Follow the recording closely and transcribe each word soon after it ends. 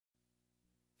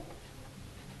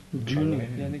Junior.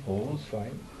 Pause.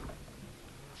 Fine.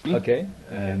 Okay.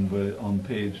 And we're on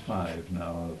page 5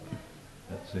 now of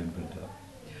that same printout.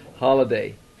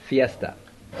 Holiday. Fiesta.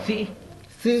 Si.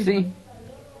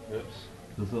 Oops.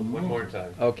 There's a One lot. more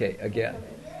time. Okay, again.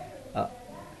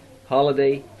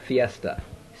 Holiday. Fiesta.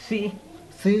 Si.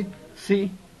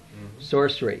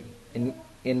 Sorcery.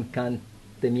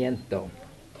 Encantamiento.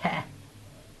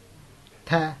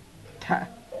 Ta.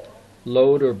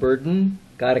 Load or burden.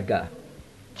 Carga.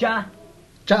 Cha.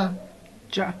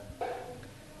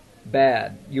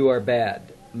 Bad. You are bad.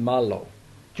 Malo.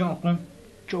 Chokon.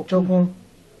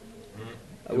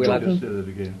 We'll have- Just say that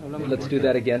again. let's do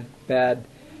that again. Bad.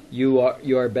 You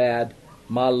are bad.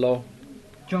 Malo.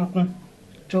 Chokon.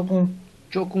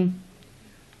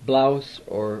 Blouse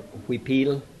or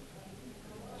huipil.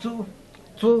 Su.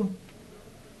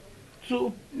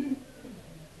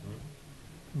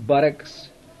 Buttocks.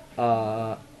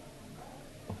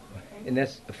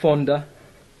 Fonda.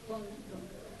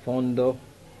 Fondo.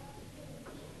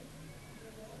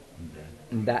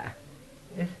 Da.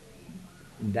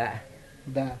 Da.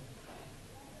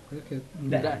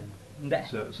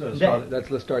 So Da.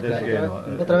 Let's start that again.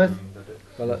 again. Otra vez.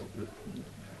 Well,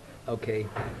 okay.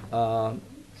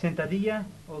 Sentadilla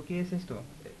o qué es esto?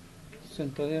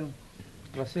 Sentadero.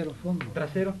 Trasero, fondo.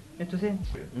 Trasero. Entonces,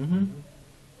 Mhm.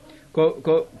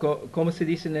 ¿Cómo se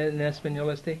dice en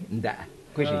español este? Da.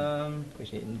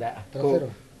 Da. Trasero.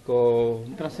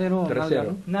 Trasero,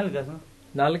 Trasero. Nalgas, ¿no?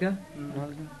 Nalga.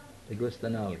 nalga. ¿Te gusta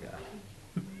nalga?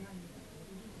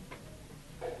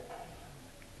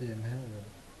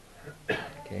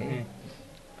 Okay.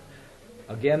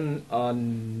 Again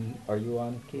on. Are you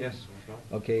on? Keith? Yes.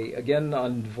 Okay. Again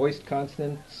on voiced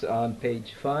consonants on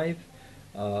page 5.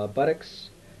 Buttocks.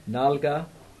 Nalga.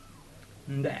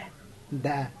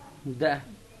 Da.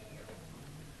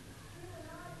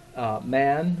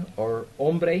 Man or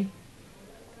hombre.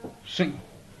 Sí.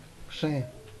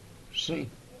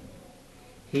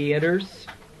 He enters.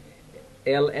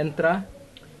 Él entra.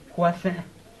 Juasa.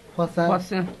 Pasa.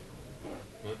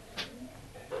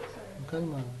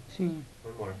 Calma. Sí.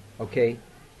 One more. Okay.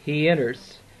 He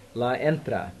enters. La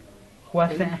entra.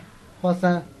 Juasa.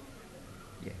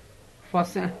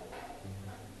 Pasa.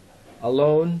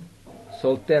 Alone.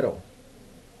 Soltero.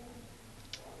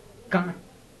 Can.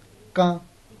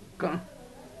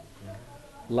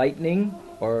 Lightning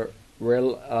or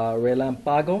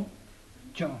relampago.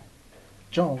 Chon.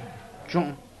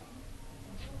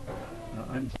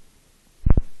 I'm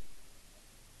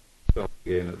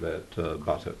again at that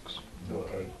buttocks.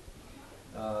 Okay.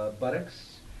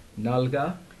 Buttocks.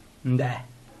 Nalga. Da.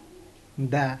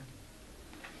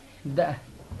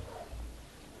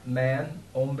 Man.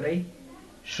 Hombre.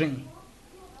 Sí.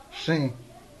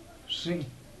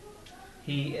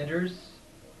 He enters.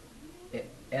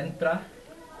 Entra.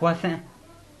 Juasa.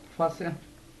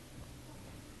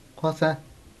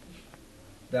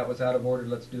 That was out of order.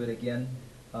 Let's do it again.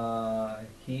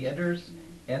 He enters.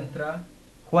 Entra.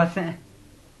 Juasa.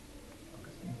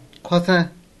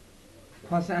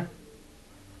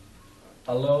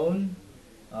 Alone.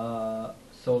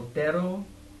 Soltero.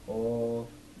 O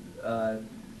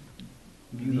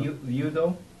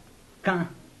viudo. Can.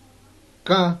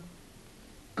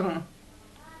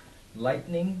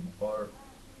 Lightning or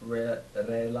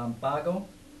relampago.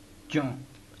 Chon.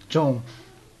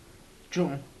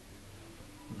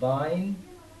 Vine.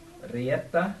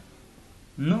 Rieta.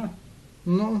 No.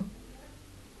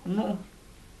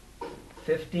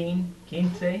 15.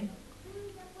 15.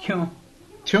 Chon.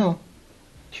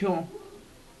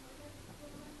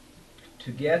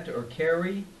 To get or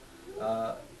carry.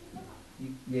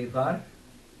 Llevar.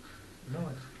 No,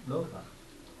 it's loja.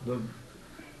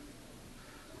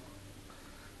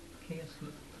 Okay,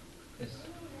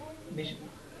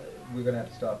 we're going to have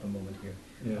to stop a moment here.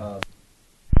 Yeah.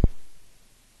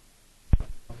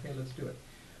 Okay, let's do it.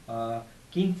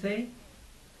 15.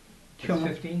 Chon.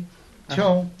 15.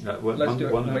 One do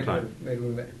it. at a time.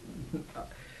 Wait.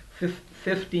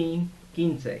 15.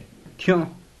 15.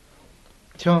 Chon.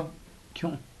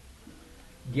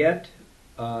 Get.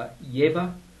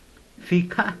 Lleva.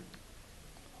 Fica.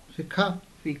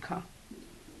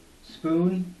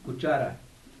 Spoon. Cuchara.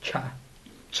 Cha.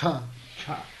 Cha.